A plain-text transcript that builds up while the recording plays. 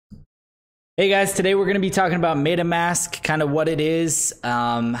Hey guys, today we're going to be talking about MetaMask, kind of what it is,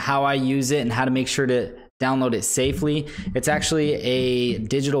 how I use it, and how to make sure to download it safely. It's actually a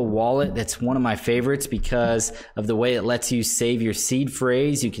digital wallet that's one of my favorites because of the way it lets you save your seed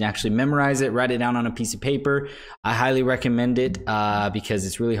phrase. You can actually memorize it, write it down on a piece of paper. I highly recommend it because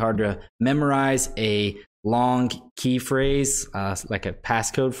it's really hard to memorize a long key phrase, like a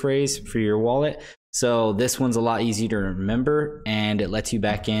passcode phrase for your wallet. So this one's a lot easier to remember, and it lets you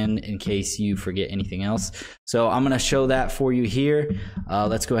back in case you forget anything else. So I'm going to show that for you here.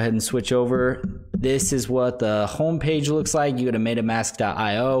 Let's go ahead and switch over. This is what the home page looks like. You go to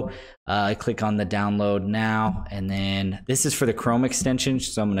metamask.io, click on the download now, and then this is for the Chrome extension,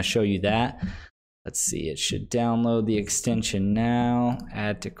 so I'm going to show you that. Let's see, it should download the extension now.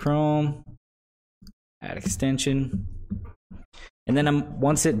 Add to Chrome, add extension. And then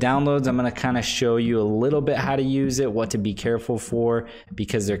once it downloads, I'm going to kind of show you a little bit how to use it, what to be careful for,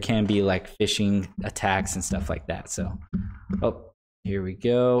 because there can be like phishing attacks and stuff like that. So, oh, here we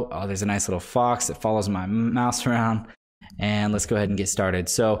go. Oh, there's a nice little fox that follows my mouse around. And let's go ahead and get started.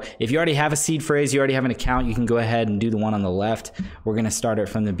 So if you already have a seed phrase, you already have an account, you can go ahead and do the one on the left. We're going to start it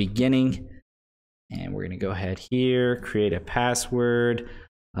from the beginning. And we're going to go ahead here, create a password.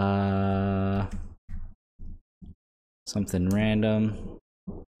 Something random.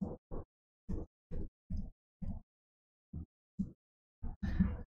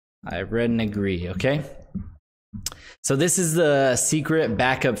 I read and agree, okay? So this is the secret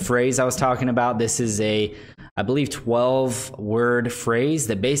backup phrase I was talking about. This is a, I believe, 12-word phrase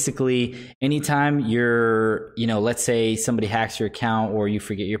that basically anytime you're, let's say somebody hacks your account or you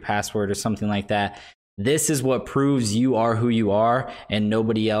forget your password or something like that, this is what proves you are who you are and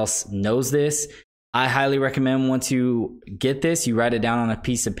nobody else knows this. I highly recommend once you get this, you write it down on a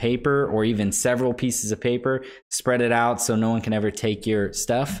piece of paper or even several pieces of paper, spread it out so no one can ever take your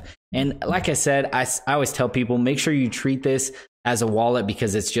stuff. And like I said, I always tell people, make sure you treat this as a wallet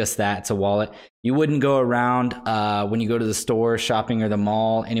because it's just that, it's a wallet. You wouldn't go around when you go to the store, shopping, or the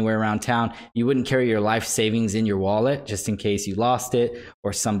mall, anywhere around town, you wouldn't carry your life savings in your wallet just in case you lost it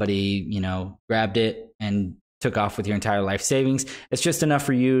or somebody, grabbed it and took off with your entire life savings. It's just enough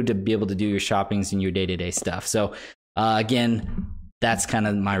for you to be able to do your shoppings and your day-to-day stuff. So again, that's kind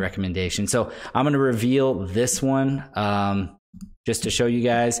of my recommendation. So I'm going to reveal this one just to show you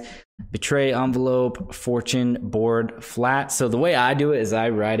guys. Betray, envelope, fortune, board, flat. So the way I do it is I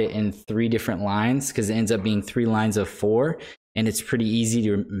write it in 3 different lines because it ends up being 3 lines of 4. And it's pretty easy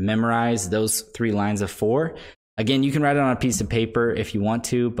to memorize those 3 lines of 4. Again, you can write it on a piece of paper if you want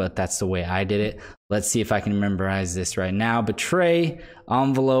to, but that's the way I did it. Let's see if I can memorize this right now. Betray,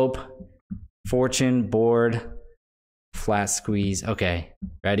 envelope, fortune, board, flat, squeeze. Okay,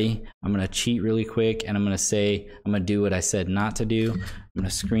 ready? I'm going to cheat really quick, and I'm going to say, I'm going to do what I said not to do. I'm going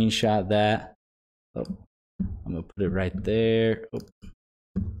to screenshot that. Oh, I'm going to put it right there. Oh.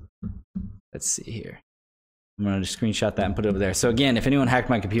 Let's see here. I'm going to just screenshot that and put it over there. So again, if anyone hacked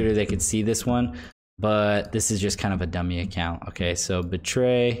my computer, they could see this one. But this is just kind of a dummy account. Okay, so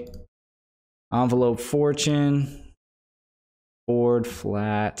betray, envelope, fortune, board,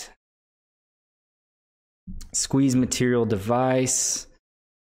 flat, squeeze, material, device,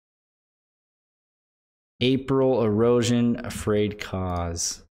 April, erosion, afraid,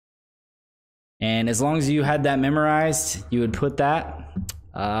 cause. And as long as you had that memorized, you would put that,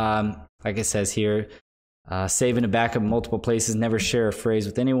 like it says here, save in a backup in multiple places, never share a phrase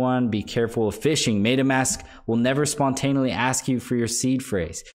with anyone, be careful of phishing. MetaMask will never spontaneously ask you for your seed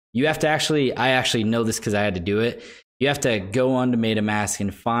phrase. You have to I actually know this because I had to do it. You have to go onto MetaMask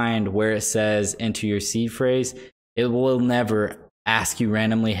and find where it says enter your seed phrase. It will never ask you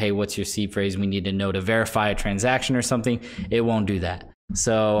randomly, hey, what's your seed phrase? We need to know to verify a transaction or something. It won't do that.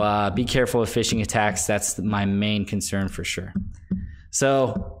 So be careful of phishing attacks. That's my main concern for sure.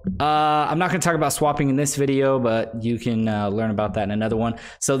 So I'm not going to talk about swapping in this video, but you can learn about that in another one.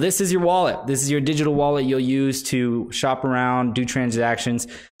 So this is your wallet. This is your digital wallet you'll use to shop around, do transactions,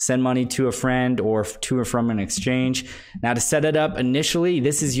 send money to a friend or to or from an exchange. Now to set it up initially,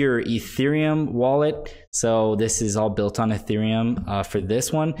 this is your Ethereum wallet. So this is all built on Ethereum for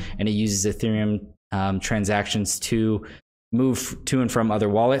this one, and it uses Ethereum transactions to move to and from other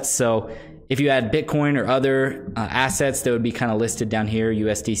wallets. So if you add Bitcoin or other assets that would be kind of listed down here,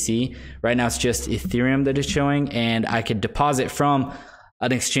 USDC, right now it's just Ethereum that is showing, and I could deposit from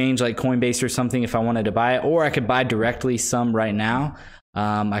an exchange like Coinbase or something if I wanted to buy it, or I could buy directly some right now.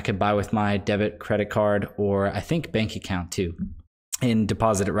 I could buy with my debit, credit card, or I think bank account too, and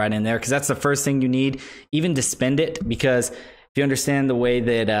deposit it right in there, because that's the first thing you need, even to spend it, because if you understand the way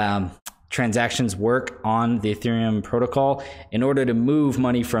that transactions work on the Ethereum protocol. In order to move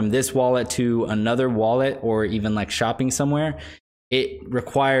money from this wallet to another wallet, or even like shopping somewhere, it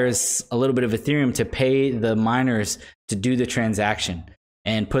requires a little bit of Ethereum to pay the miners to do the transaction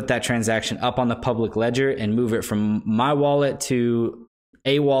and put that transaction up on the public ledger and move it from my wallet to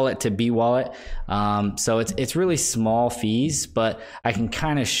A wallet to B wallet. So it's really small fees, but I can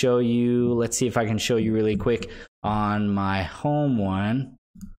kind of show you. Let's see if I can show you really quick on my home one.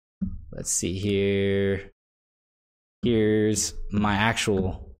 Let's see here. Here's my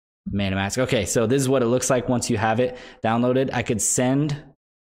actual MetaMask. Okay, so this is what it looks like once you have it downloaded. I have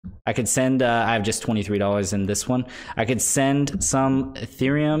just $23 in this one. I could send some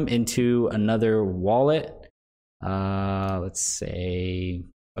Ethereum into another wallet. Let's say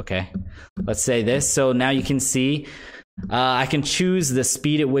this. So now you can see I can choose the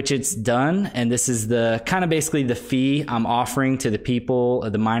speed at which it's done, and this is the kind of basically the fee I'm offering to the people,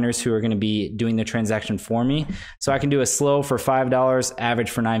 the miners who are going to be doing the transaction for me. So I can do a slow for $5,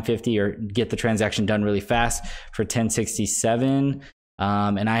 average for $9.50, or get the transaction done really fast for $10.67.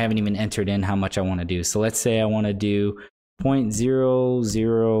 And I haven't even entered in how much I want to do. So let's say I want to do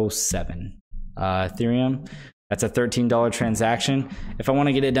 0.007 Ethereum. That's a $13 transaction. If I want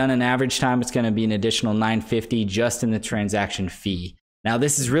to get it done in average time, it's going to be an additional $9.50 just in the transaction fee. Now,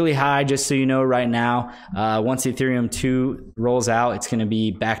 this is really high, just so you know right now. Once Ethereum 2 rolls out, it's going to be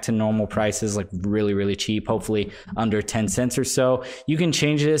back to normal prices, like really, really cheap, hopefully under 10 cents or so. You can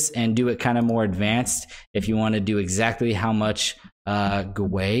change this and do it kind of more advanced if you want to do exactly how much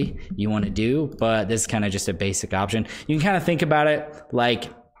Gwei you want to do, but this is kind of just a basic option. You can kind of think about it like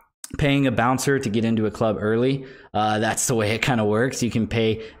paying a bouncer to get into a club early. That's the way it kind of works. You can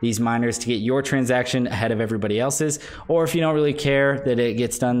pay these miners to get your transaction ahead of everybody else's, or if you don't really care that it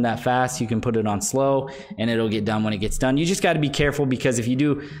gets done that fast, you can put it on slow and it'll get done when it gets done. You just got to be careful, because if you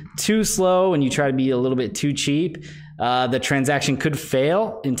do too slow and you try to be a little bit too cheap, the transaction could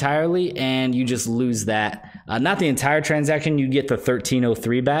fail entirely and you just lose that. Not the entire transaction, you get the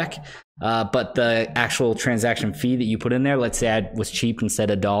 1303 back, but the actual transaction fee that you put in there, let's say I was cheap and said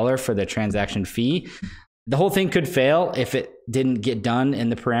 $1 for the transaction fee, the whole thing could fail if it didn't get done in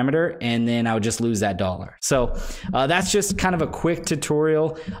the parameter, and then I would just lose that $1. So that's just kind of a quick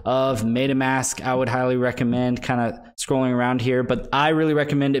tutorial of MetaMask. I would highly recommend kind of scrolling around here, but I really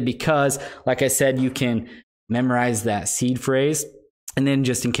recommend it because, like I said, you can memorize that seed phrase. And then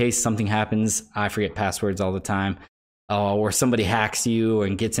just in case something happens, I forget passwords all the time, or somebody hacks you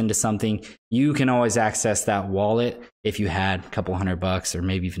and gets into something, you can always access that wallet if you had a couple $100 or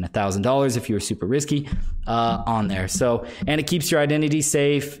maybe even $1,000 if you were super risky on there. So, and it keeps your identity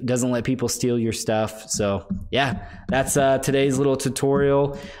safe, doesn't let people steal your stuff. So yeah, that's today's little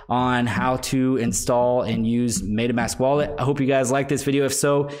tutorial on how to install and use MetaMask wallet. I hope you guys like this video. If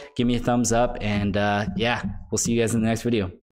so, give me a thumbs up, and yeah, we'll see you guys in the next video.